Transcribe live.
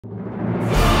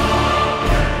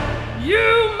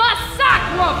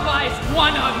sacrifice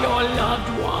one of your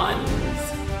loved ones.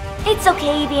 It's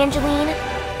okay, Evangeline.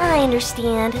 I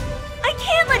understand. I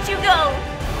can't let you go!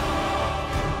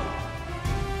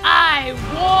 I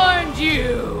warned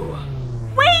you!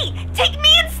 Wait! Take me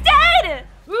instead!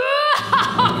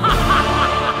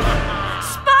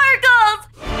 Sparkles!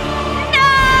 No!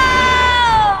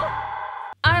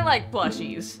 I like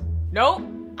plushies. Nope,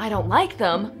 I don't like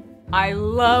them. I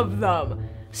love them.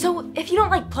 So if you don't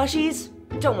like plushies,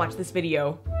 don't watch this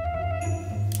video.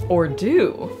 Or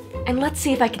do. And let's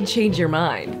see if I can change your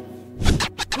mind.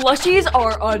 Plushies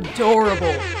are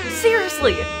adorable.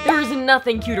 Seriously, there is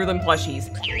nothing cuter than plushies.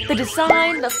 The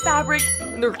design, the fabric,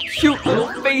 their cute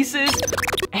little faces,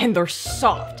 and they're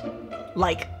soft.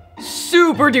 Like,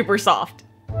 super duper soft.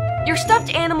 Your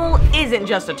stuffed animal isn't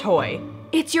just a toy.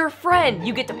 It's your friend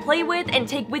you get to play with and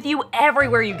take with you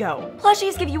everywhere you go.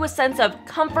 Plushies give you a sense of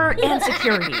comfort and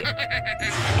security.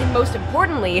 And most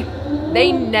importantly,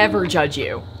 they never judge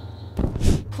you.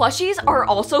 Plushies are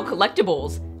also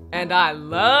collectibles, and I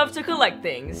love to collect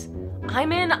things.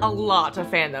 I'm in a lot of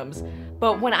fandoms,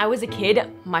 but when I was a kid,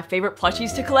 my favorite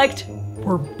plushies to collect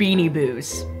were Beanie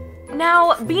Boos.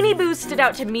 Now, Beanie Boos stood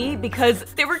out to me because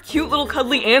they were cute little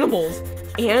cuddly animals,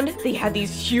 and they had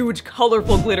these huge,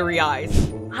 colorful, glittery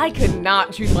eyes. I could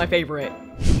not choose my favorite.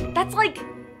 That's like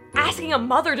asking a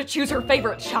mother to choose her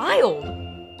favorite child.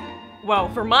 Well,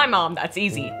 for my mom, that's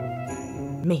easy.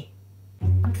 Me.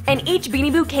 And each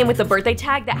Beanie Boo came with a birthday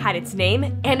tag that had its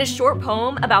name and a short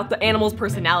poem about the animal's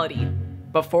personality.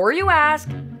 Before you ask,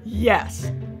 yes,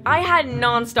 I had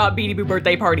non-stop Beanie Boo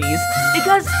birthday parties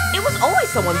because it was always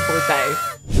someone's birthday.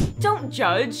 Don't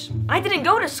judge. I didn't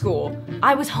go to school.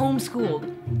 I was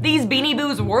homeschooled. These Beanie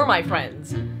Boos were my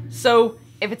friends. So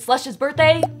if it's Celestia's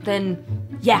birthday, then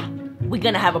yeah, we're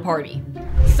gonna have a party.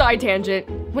 Side tangent.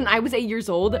 When I was 8 years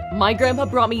old, my grandpa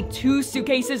brought me 2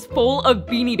 suitcases full of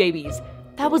Beanie Babies.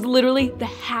 That was literally the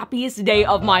happiest day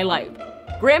of my life.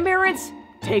 Grandparents,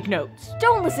 take notes.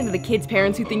 Don't listen to the kids'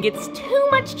 parents who think it's too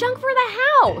much junk for the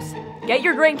house. Get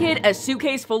your grandkid a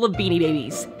suitcase full of Beanie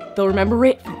Babies. They'll remember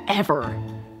it forever.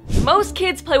 Most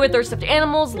kids play with their stuffed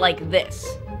animals like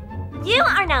this. You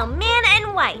are now man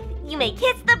and wife. You may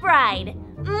kiss the bride.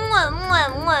 Mwah, mwah,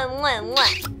 mwah, mwah,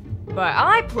 mwah. But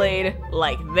I played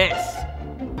like this.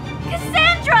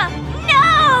 Cassandra!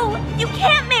 No! You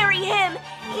can't marry him!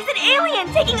 He's an alien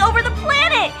taking over the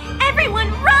planet!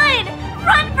 Everyone run!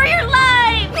 Run for your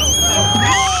lives!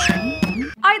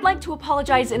 I'd like to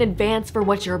apologize in advance for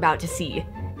what you're about to see.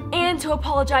 And to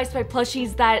apologize to my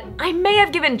plushies that I may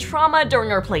have given trauma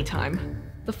during our playtime.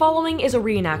 The following is a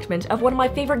reenactment of one of my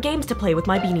favorite games to play with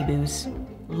my Beanie Boos.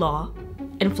 Law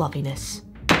and Fluffiness.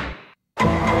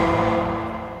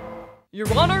 Your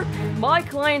Honor, my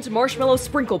client Marshmallow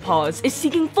Sprinkle Paws is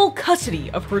seeking full custody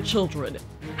of her children.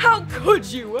 How could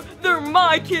you? They're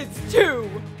my kids too!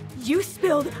 You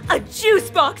spilled a juice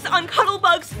box on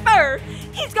Cuddlebug's fur!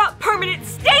 He's got permanent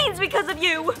stains because of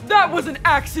you! That was an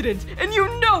accident, and you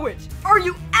know it! Are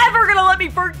you ever gonna let me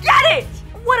forget it?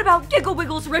 What about Giggle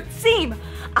Wiggle's ripped seam?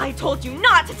 I told you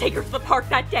not to take her to the park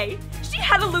that day. She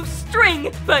had a loose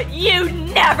string, but you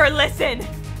never listen!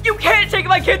 You can't take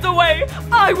my kids away!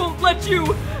 I won't let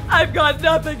you! I've got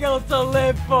nothing else to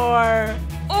live for!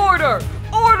 Order!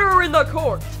 Order in the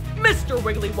court! Mr.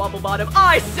 Wiggly Wobblebottom,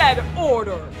 I said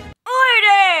order!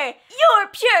 Order! You're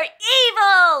pure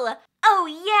evil! Oh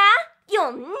yeah?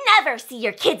 You'll never see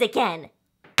your kids again!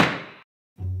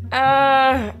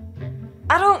 I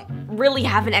don't really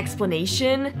have an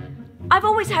explanation. I've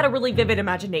always had a really vivid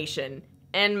imagination,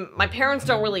 and my parents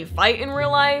don't really fight in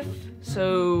real life,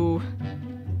 so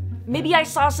maybe I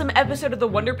saw some episode of The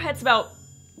Wonder Pets about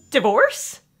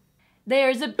divorce?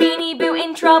 There's a Beanie Boo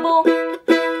in trouble.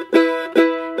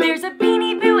 There's a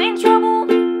Beanie Boo in trouble.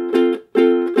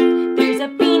 There's a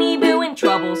Beanie Boo in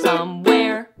trouble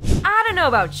somewhere. I don't know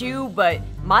about you, but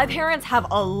my parents have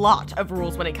a lot of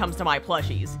rules when it comes to my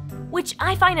plushies, which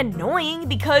I find annoying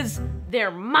because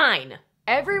they're mine.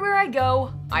 Everywhere I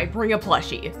go, I bring a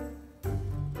plushie.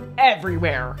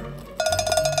 Everywhere.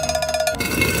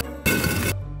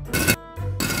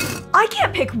 I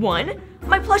can't pick one.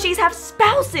 My plushies have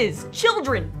spouses,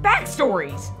 children,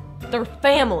 backstories. They're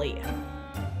family.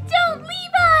 Don't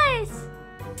leave us!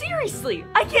 Seriously,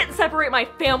 I can't separate my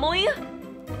family.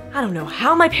 I don't know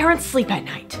how my parents sleep at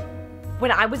night.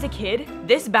 When I was a kid,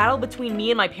 this battle between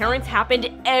me and my parents happened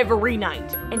every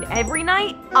night. And every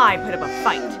night, I put up a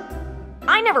fight.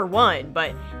 I never won,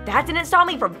 but that didn't stop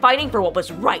me from fighting for what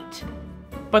was right.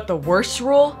 But the worst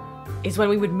rule is when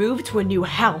we would move to a new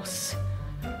house.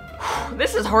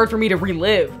 This is hard for me to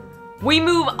relive. We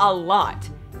move a lot,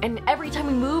 And every time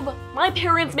we move, my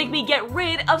parents make me get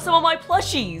rid of some of my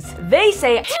plushies. They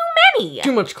say, Too many!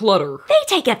 too much clutter. They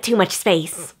take up too much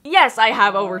space. Yes, I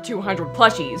have over 200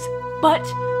 plushies, but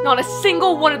not a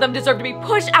single one of them deserve to be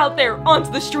pushed out there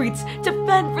onto the streets to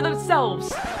fend for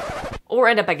themselves. Or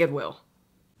end up at Goodwill.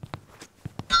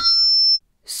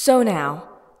 So now,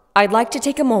 I'd like to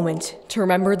take a moment to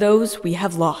remember those we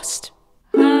have lost.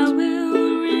 I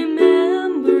will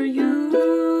remember you.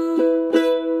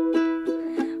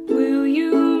 Will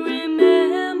you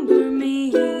remember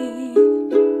me?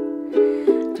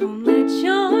 Don't let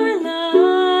your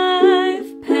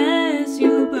life pass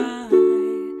you by.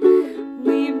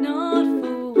 Weep not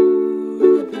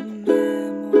for the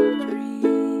memory.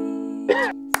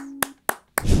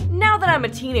 Now that I'm a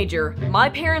teenager, my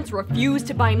parents refuse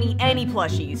to buy me any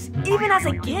plushies, even as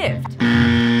a gift.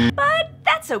 But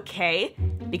that's okay,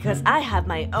 because I have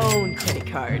my own credit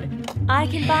card. I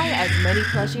can buy as many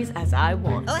plushies as I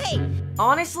want. Oh, hey!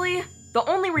 Honestly, the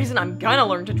only reason I'm gonna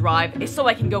learn to drive is so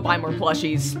I can go buy more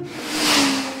plushies.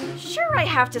 Sure, I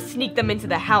have to sneak them into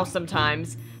the house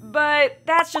sometimes, but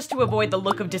that's just to avoid the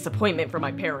look of disappointment from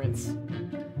my parents.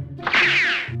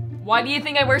 Why do you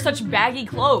think I wear such baggy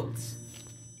clothes?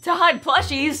 To hide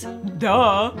plushies,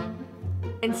 duh.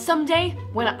 And someday,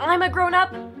 when I'm a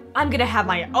grown-up, I'm gonna have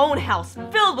my own house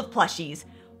filled with plushies.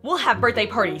 We'll have birthday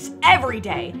parties every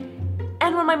day.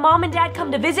 And when my mom and dad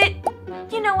come to visit,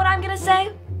 you know what I'm gonna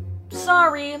say?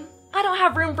 Sorry, I don't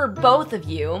have room for both of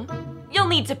you. You'll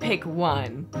need to pick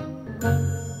one.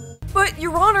 But,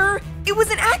 Your Honor, it was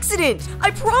an accident!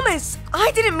 I promise!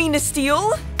 I didn't mean to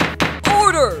steal!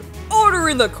 Order! Order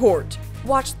in the court!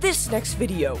 Watch this next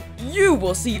video. You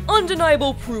will see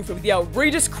undeniable proof of the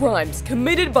outrageous crimes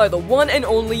committed by the one and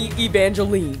only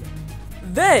Evangeline.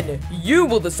 Then, you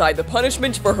will decide the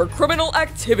punishment for her criminal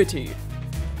activity.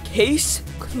 Case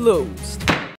closed.